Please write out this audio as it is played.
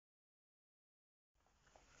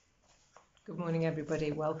Good morning,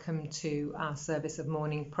 everybody. Welcome to our service of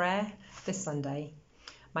morning prayer this Sunday.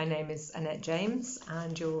 My name is Annette James,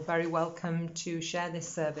 and you're very welcome to share this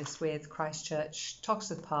service with Christ Church,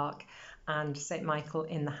 Toxteth Park, and St Michael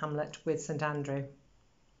in the Hamlet with St Andrew.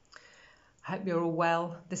 I hope you're all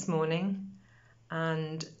well this morning,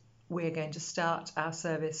 and we're going to start our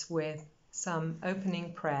service with some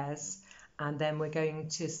opening prayers, and then we're going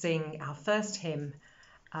to sing our first hymn,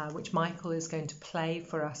 which Michael is going to play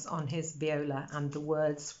for us on his viola, and the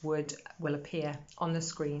words will appear on the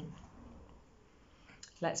screen.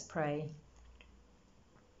 Let's pray.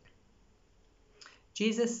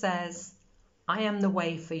 Jesus says, "I am the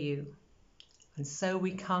way for you," and so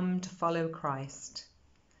we come to follow Christ.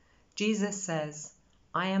 Jesus says,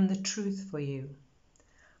 "I am the truth for you,"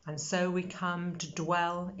 and so we come to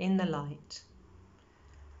dwell in the light.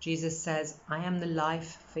 Jesus says, "I am the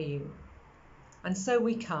life for you," and so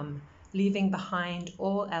we come, leaving behind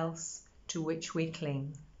all else to which we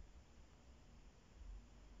cling.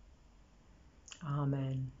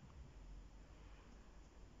 Amen.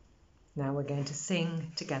 Now we're going to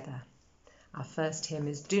sing together. Our first hymn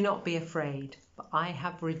is "Do Not Be Afraid, for I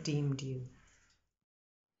Have Redeemed You."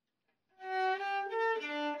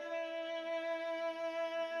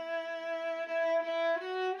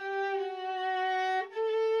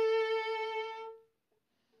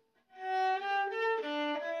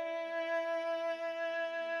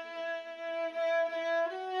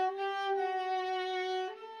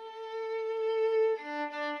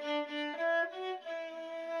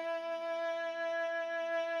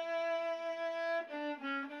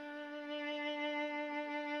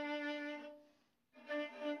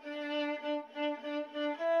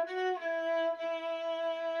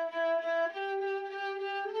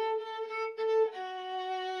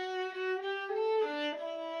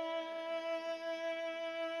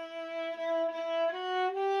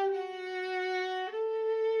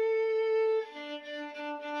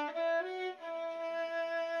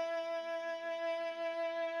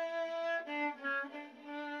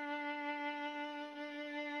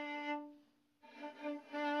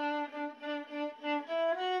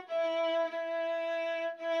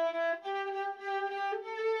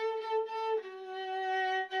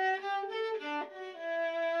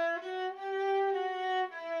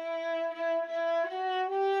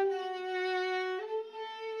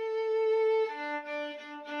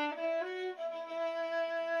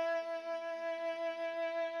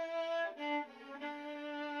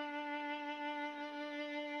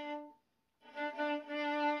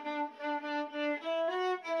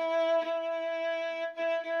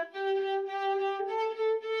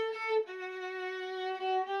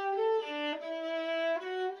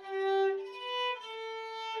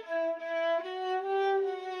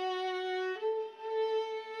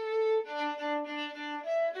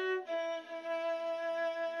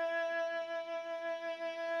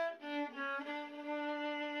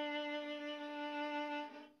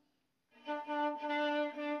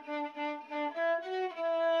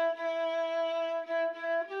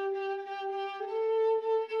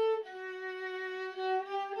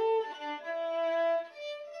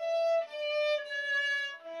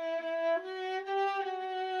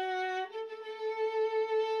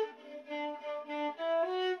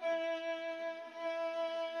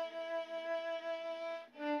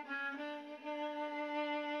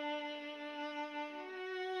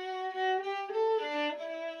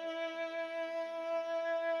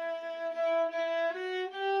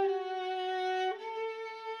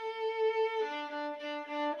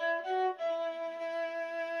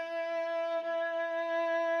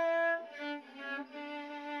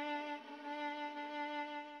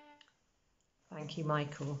 Thank you,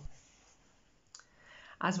 Michael.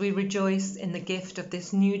 As we rejoice in the gift of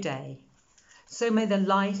this new day, so may the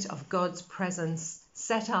light of God's presence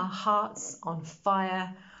set our hearts on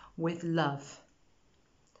fire with love,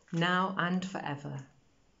 now and forever.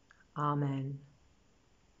 Amen.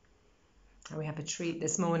 And we have a treat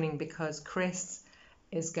this morning because Chris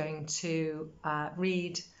is going to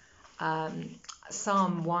read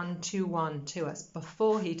Psalm 121 to us.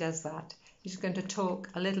 Before he does that, he's going to talk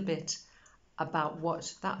a little bit about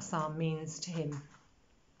what that psalm means to him.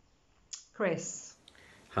 Chris.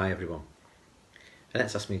 Hi everyone.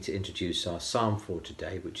 Let's ask me to introduce our psalm for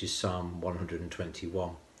today, which is Psalm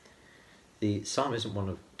 121. The psalm isn't one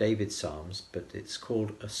of David's psalms, but it's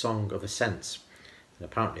called a song of ascents. And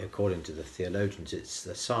apparently, according to the theologians, it's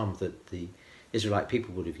the psalm that the Israelite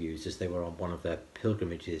people would have used as they were on one of their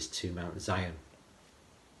pilgrimages to Mount Zion.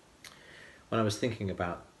 When I was thinking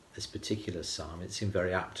about this particular psalm, it seemed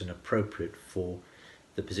very apt and appropriate for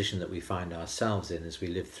the position that we find ourselves in as we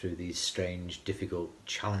live through these strange, difficult,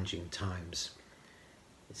 challenging times.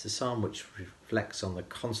 It's a psalm which reflects on the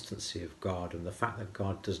constancy of God and the fact that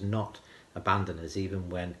God does not abandon us even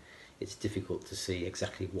when it's difficult to see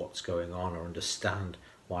exactly what's going on or understand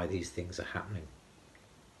why these things are happening.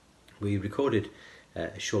 We recorded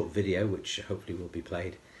a short video which hopefully will be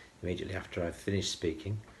played immediately after I've finished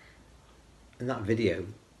speaking. In that video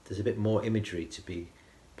there's a bit more imagery to be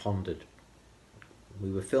pondered.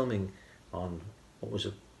 We were filming on what was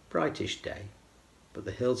a brightish day, but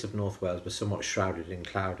the hills of North Wales were somewhat shrouded in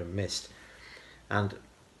cloud and mist, and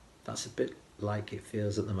that's a bit like it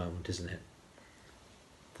feels at the moment, isn't it?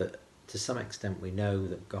 That to some extent we know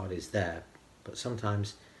that God is there, but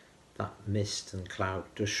sometimes that mist and cloud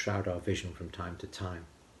does shroud our vision from time to time.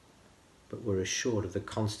 But we're assured of the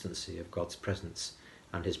constancy of God's presence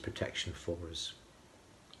and his protection for us.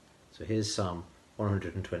 So here's Psalm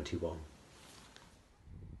 121.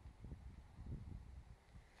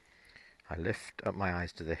 I lift up my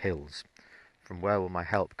eyes to the hills. From where will my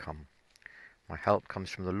help come? My help comes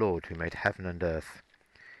from the Lord who made heaven and earth.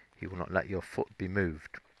 He will not let your foot be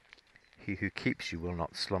moved. He who keeps you will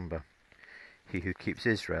not slumber. He who keeps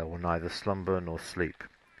Israel will neither slumber nor sleep.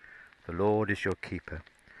 The Lord is your keeper.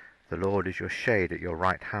 The Lord is your shade at your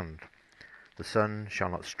right hand. The sun shall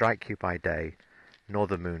not strike you by day, nor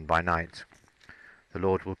the moon by night. The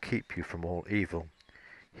Lord will keep you from all evil.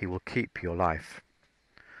 He will keep your life.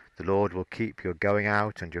 The Lord will keep your going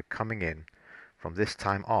out and your coming in from this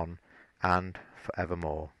time on and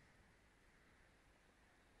forevermore.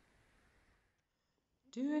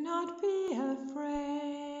 Do not be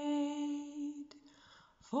afraid,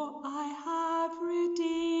 for I have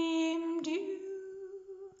redeemed you.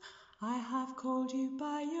 I have called you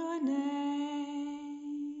by your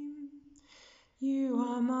name. You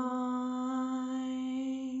are mine.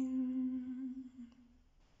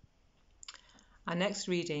 Our next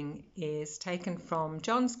reading is taken from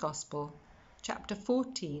John's Gospel, chapter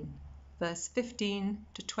 14, verse 15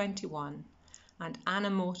 to 21, and Anna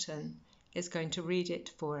Morton is going to read it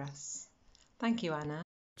for us. Thank you, Anna.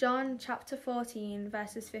 John chapter 14,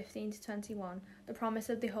 verses 15 to 21, the promise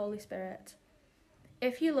of the Holy Spirit.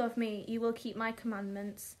 If you love me, you will keep my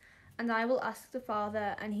commandments, and I will ask the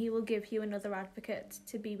Father, and he will give you another advocate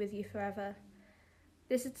to be with you forever.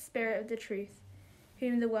 This is the Spirit of the truth,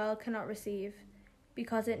 whom the world cannot receive,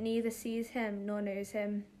 because it neither sees him nor knows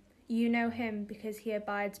him. You know him because he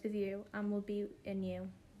abides with you and will be in you.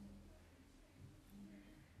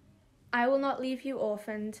 I will not leave you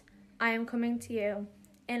orphaned. I am coming to you.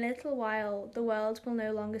 In a little while the world will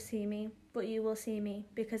no longer see me, but you will see me,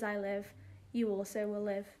 because I live. You also will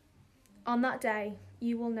live. On that day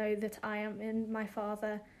you will know that I am in my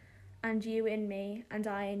Father, and you in me, and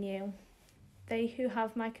I in you. They who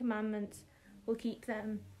have my commandments will keep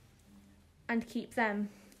them, and keep them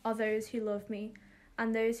are those who love me,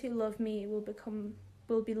 and those who love me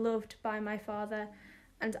will be loved by my Father,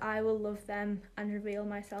 and I will love them and reveal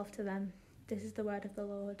myself to them. This is the word of the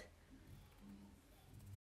Lord.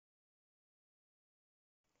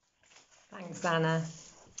 Thanks, Anna.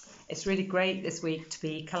 It's really great this week to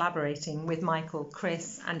be collaborating with Michael,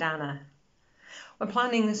 Chris and Anna. When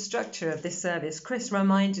planning the structure of this service, Chris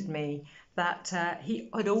reminded me that he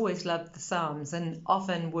had always loved the Psalms and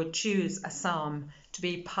often would choose a psalm to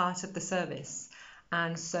be part of the service.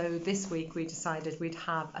 And so this week we decided we'd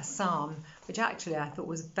have a psalm, which actually I thought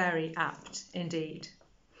was very apt indeed.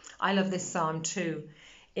 I love this psalm too.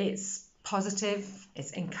 It's positive,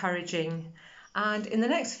 it's encouraging, and in the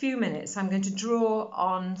next few minutes I'm going to draw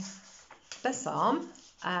on the psalm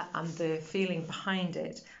and the feeling behind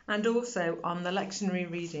it, and also on the lectionary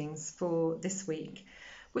readings for this week,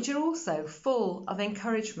 which are also full of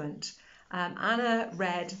encouragement. Anna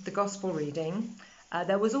read the Gospel reading.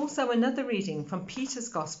 There was also another reading from Peter's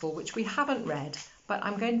Gospel, which we haven't read, but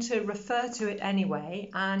I'm going to refer to it anyway,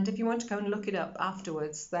 and if you want to go and look it up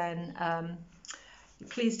afterwards, then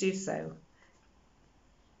please do so.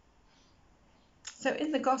 So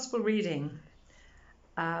in the Gospel reading,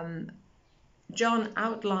 John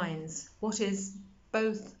outlines what is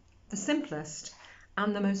both the simplest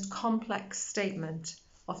and the most complex statement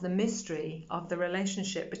of the mystery of the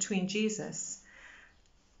relationship between Jesus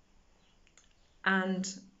and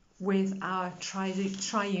with our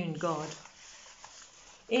triune God.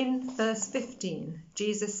 In verse 15,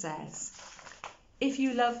 Jesus says, "If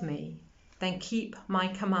you love me, then keep my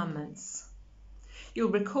commandments."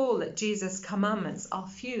 You'll recall that Jesus' commandments are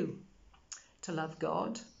few: to love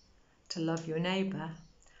God, to love your neighbour,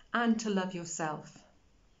 and to love yourself.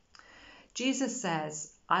 Jesus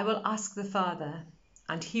says, "I will ask the Father,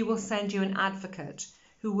 and he will send you an advocate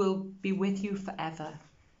who will be with you forever.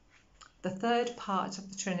 The third part of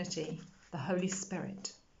the Trinity, the Holy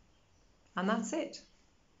Spirit. And that's it.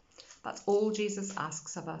 That's all Jesus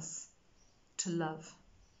asks of us, to love.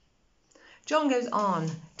 John goes on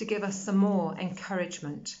to give us some more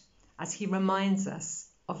encouragement as he reminds us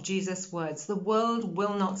of Jesus' words. The world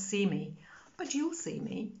will not see me, but you'll see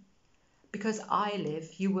me. Because I live,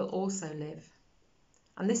 you will also live.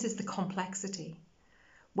 And this is the complexity.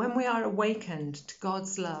 When we are awakened to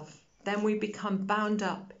God's love, then we become bound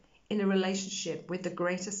up in a relationship with the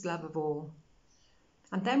greatest love of all.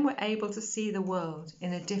 And then we're able to see the world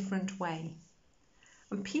in a different way.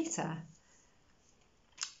 And Peter,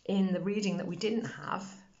 in the reading that we didn't have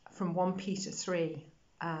from 1 Peter 3,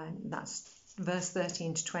 that's verse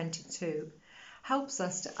 13 to 22, helps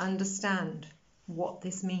us to understand what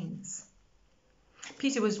this means.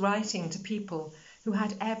 Peter was writing to people who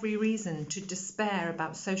had every reason to despair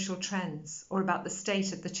about social trends or about the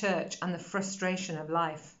state of the church and the frustration of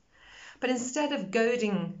life. But instead of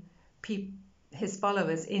goading his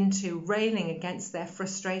followers into railing against their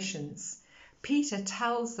frustrations, Peter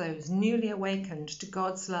tells those newly awakened to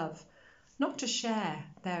God's love not to share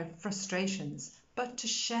their frustrations, but to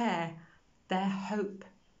share their hope.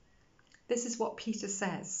 This is what Peter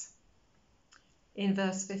says in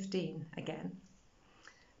verse 15 again.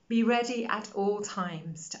 Be ready at all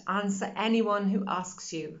times to answer anyone who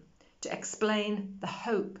asks you, to explain the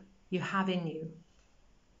hope you have in you.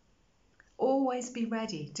 Always be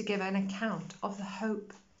ready to give an account of the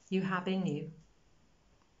hope you have in you.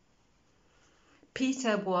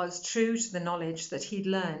 Peter was true to the knowledge that he'd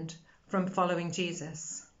learned from following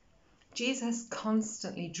Jesus. Jesus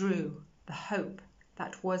constantly drew the hope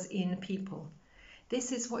that was in people.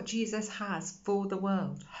 This is what Jesus has for the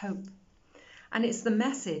world, hope. And it's the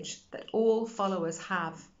message that all followers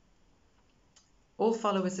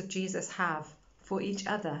of Jesus have for each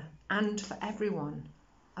other and for everyone.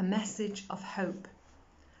 A message of hope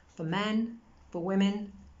for men, for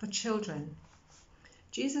women, for children.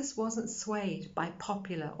 Jesus wasn't swayed by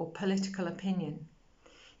popular or political opinion.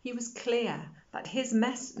 He was clear that his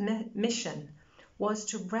mission was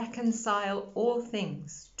to reconcile all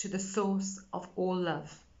things to the source of all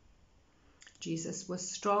love. Jesus was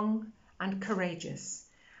strong and courageous,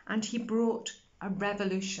 and he brought a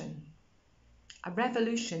revolution. A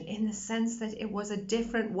revolution in the sense that it was a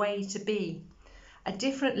different way to be, a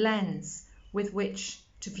different lens with which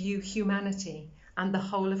to view humanity and the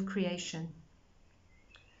whole of creation.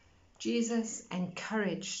 Jesus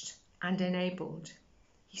encouraged and enabled.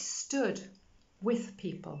 He stood with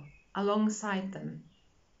people, alongside them.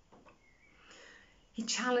 He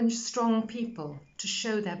challenged strong people to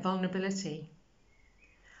show their vulnerability.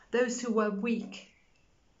 Those who were weak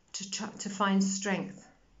to find strength.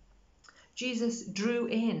 Jesus drew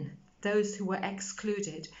in those who were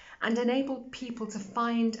excluded and enabled people to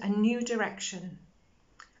find a new direction.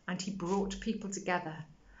 And he brought people together,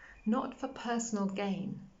 not for personal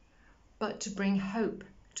gain, but to bring hope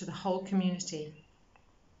to the whole community.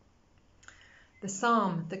 The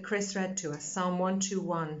psalm that Chris read to us, Psalm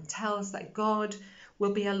 121, tells that God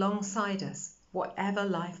will be alongside us, whatever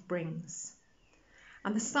life brings.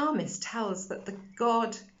 And the psalmist tells that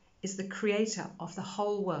God is the creator of the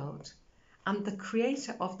whole world, and the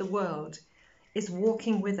creator of the world is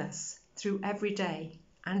walking with us through every day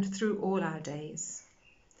and through all our days.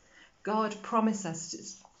 God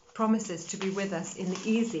promises to be with us in the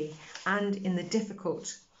easy and in the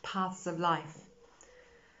difficult paths of life.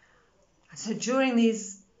 So during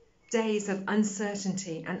these days of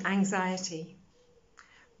uncertainty and anxiety,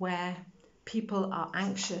 where people are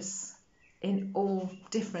anxious in all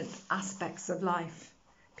different aspects of life,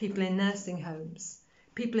 people in nursing homes,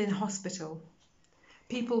 people in hospital,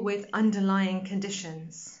 people with underlying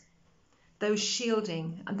conditions, those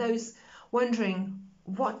shielding and those wondering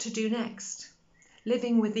what to do next,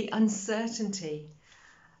 living with the uncertainty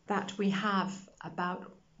that we have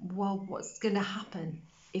about, well, what's going to happen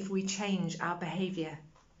if we change our behaviour.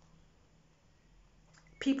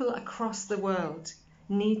 People across the world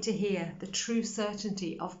need to hear the true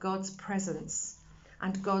certainty of God's presence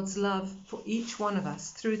and God's love for each one of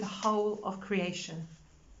us through the whole of creation.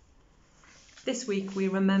 This week we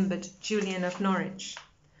remembered Julian of Norwich,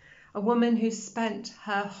 a woman who spent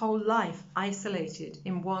her whole life isolated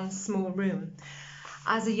in one small room.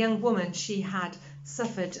 As a young woman, she had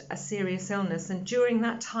suffered a serious illness, and during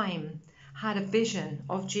that time had a vision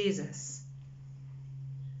of Jesus.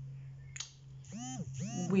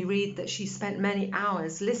 We read that she spent many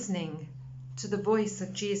hours listening to the voice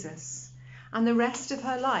of Jesus, and the rest of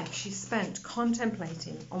her life she spent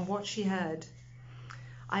contemplating on what she heard.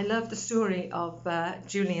 I love the story of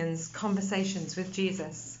Julian's conversations with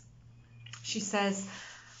Jesus. She says,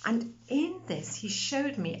 "And in this he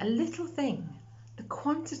showed me a little thing, the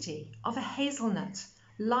quantity of a hazelnut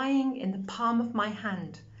lying in the palm of my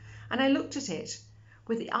hand. And I looked at it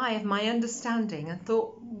with the eye of my understanding and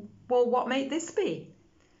thought, well, what may this be?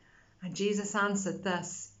 And Jesus answered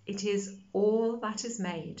thus, it is all that is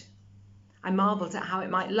made. I marvelled at how it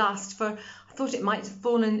might last, for I thought it might have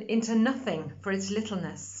fallen into nothing for its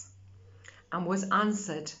littleness, and was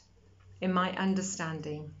answered in my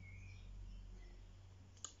understanding.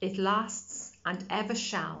 It lasts and ever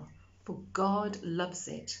shall, for God loves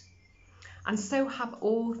it. And so have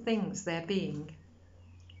all things their being,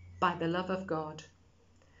 by the love of God."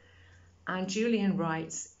 And Julian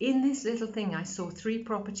writes, "In this little thing I saw three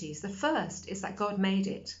properties. The first is that God made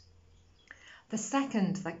it. The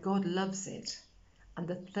second, that God loves it. And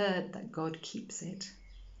the third, that God keeps it."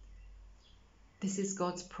 This is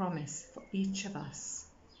God's promise for each of us.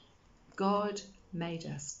 God made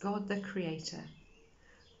us, God the Creator.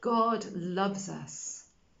 God loves us,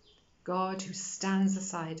 God who stands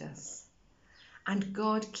aside us. And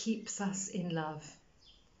God keeps us in love,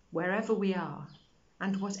 wherever we are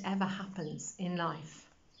and whatever happens in life.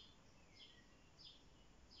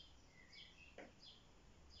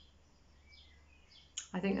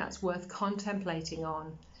 I think that's worth contemplating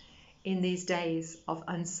on in these days of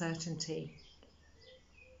uncertainty.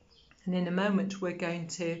 And in a moment, we're going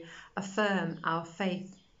to affirm our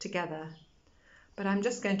faith together. But I'm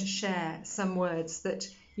just going to share some words that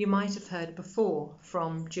you might have heard before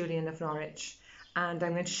from Julian of Norwich, and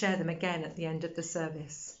I'm going to share them again at the end of the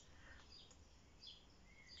service.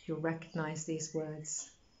 You'll recognise these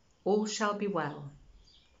words. All shall be well,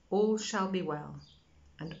 all shall be well,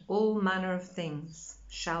 and all manner of things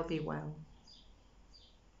shall be well.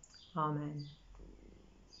 Amen.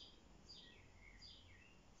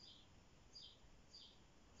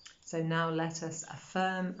 So now let us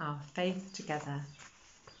affirm our faith together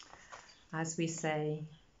as we say,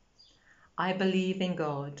 I believe in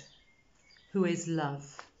God, who is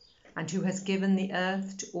love, and who has given the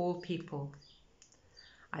earth to all people.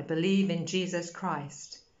 I believe in Jesus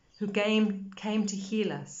Christ, who came to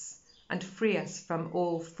heal us and free us from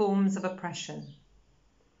all forms of oppression.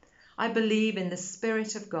 I believe in the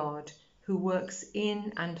Spirit of God, who works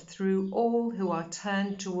in and through all who are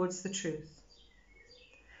turned towards the truth.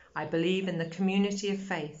 I believe in the community of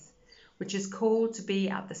faith, which is called to be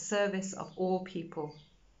at the service of all people.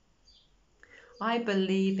 I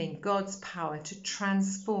believe in God's power to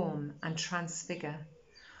transform and transfigure,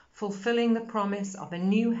 fulfilling the promise of a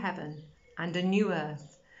new heaven and a new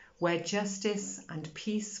earth, where justice and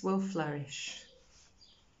peace will flourish.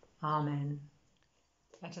 Amen.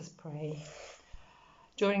 Let us pray.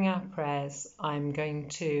 During our prayers, I'm going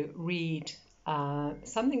to read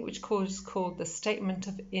something which is called the Statement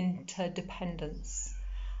of Interdependence,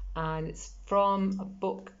 and it's from a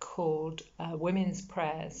book called Women's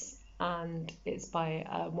Prayers, and it's by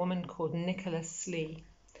a woman called Nicholas Slee.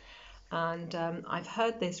 And I've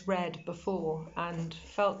heard this read before and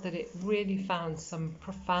felt that it really found some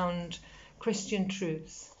profound Christian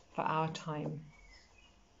truths for our time.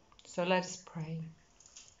 So let us pray.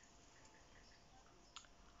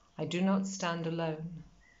 I do not stand alone,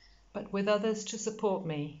 but with others to support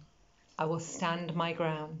me, I will stand my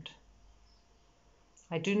ground.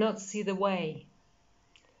 I do not see the way,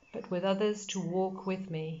 but with others to walk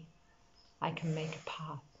with me, I can make a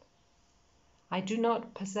path. I do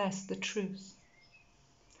not possess the truth,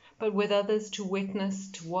 but with others to witness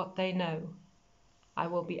to what they know, I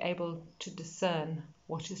will be able to discern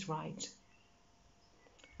what is right.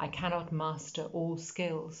 I cannot master all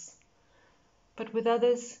skills, but with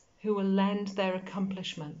others who will lend their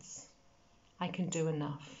accomplishments, I can do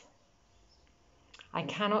enough. I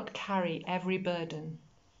cannot carry every burden,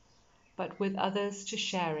 but with others to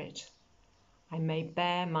share it, I may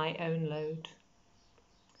bear my own load.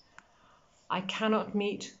 I cannot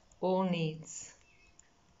meet all needs,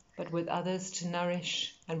 but with others to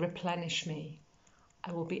nourish and replenish me,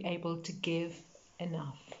 I will be able to give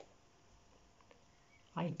enough.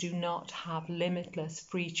 I do not have limitless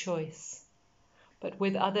free choice, but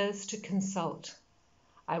with others to consult,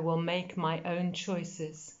 I will make my own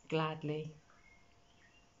choices gladly.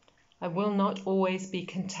 I will not always be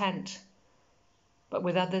content, but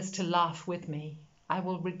with others to laugh with me, I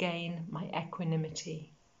will regain my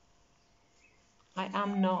equanimity. I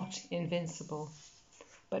am not invincible,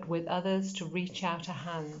 but with others to reach out a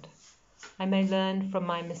hand, I may learn from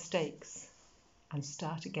my mistakes and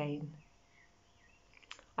start again.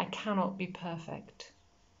 I cannot be perfect,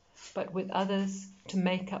 but with others to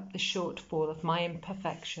make up the shortfall of my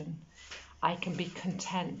imperfection, I can be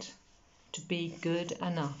content to be good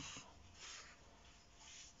enough.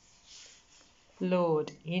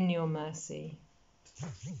 Lord, in your mercy,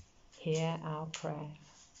 hear our prayer.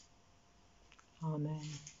 Amen.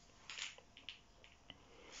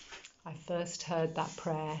 I first heard that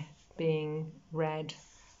prayer being read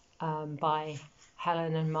by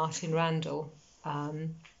Helen and Martin Randall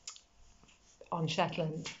on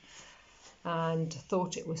Shetland, and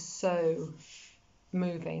thought it was so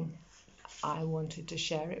moving. I wanted to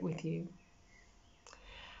share it with you.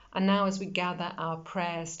 And now, as we gather our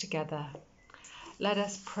prayers together, let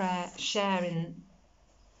us share in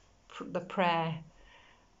the prayer,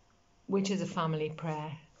 which is a family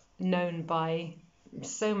prayer, known by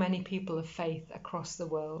so many people of faith across the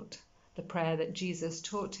world, the prayer that Jesus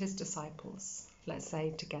taught his disciples. Let's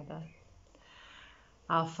say together: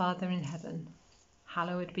 Our Father in heaven,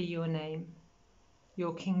 hallowed be your name.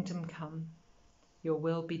 Your kingdom come. Your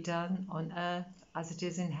will be done on earth as it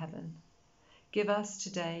is in heaven. Give us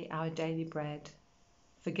today our daily bread.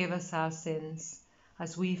 Forgive us our sins,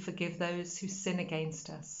 as we forgive those who sin against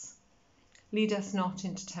us. Lead us not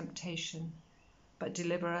into temptation, but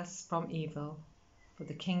deliver us from evil. For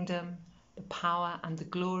the kingdom, the power, and the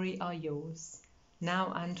glory are yours,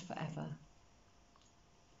 now and forever.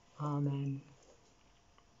 Amen.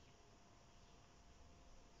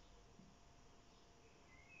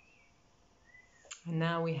 And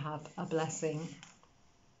now we have a blessing.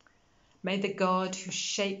 May the God who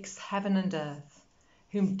shakes heaven and earth,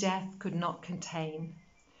 whom death could not contain,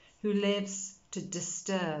 who lives to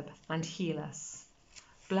disturb and heal us,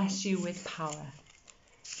 bless you with power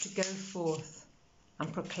to go forth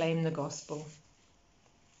and proclaim the gospel.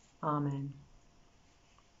 Amen.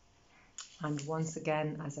 And once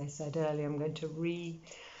again, as I said earlier, I'm going to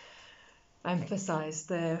re-emphasize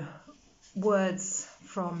the words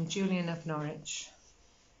from Julian of Norwich.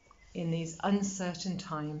 In these uncertain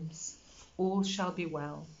times, all shall be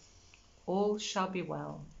well,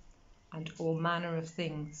 and all manner of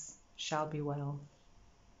things shall be well.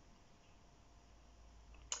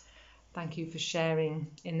 Thank you for sharing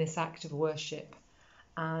in this act of worship.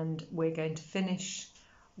 And we're going to finish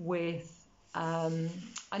with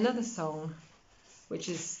another song, which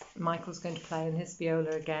is Michael's going to play on his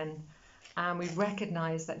viola again. And we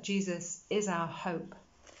recognise that Jesus is our hope,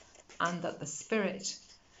 and that the Spirit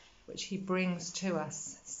which he brings to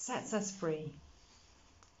us sets us free.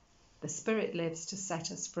 The Spirit lives to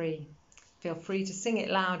set us free. Feel free to sing it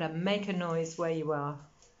loud and make a noise where you are.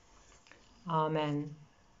 Amen.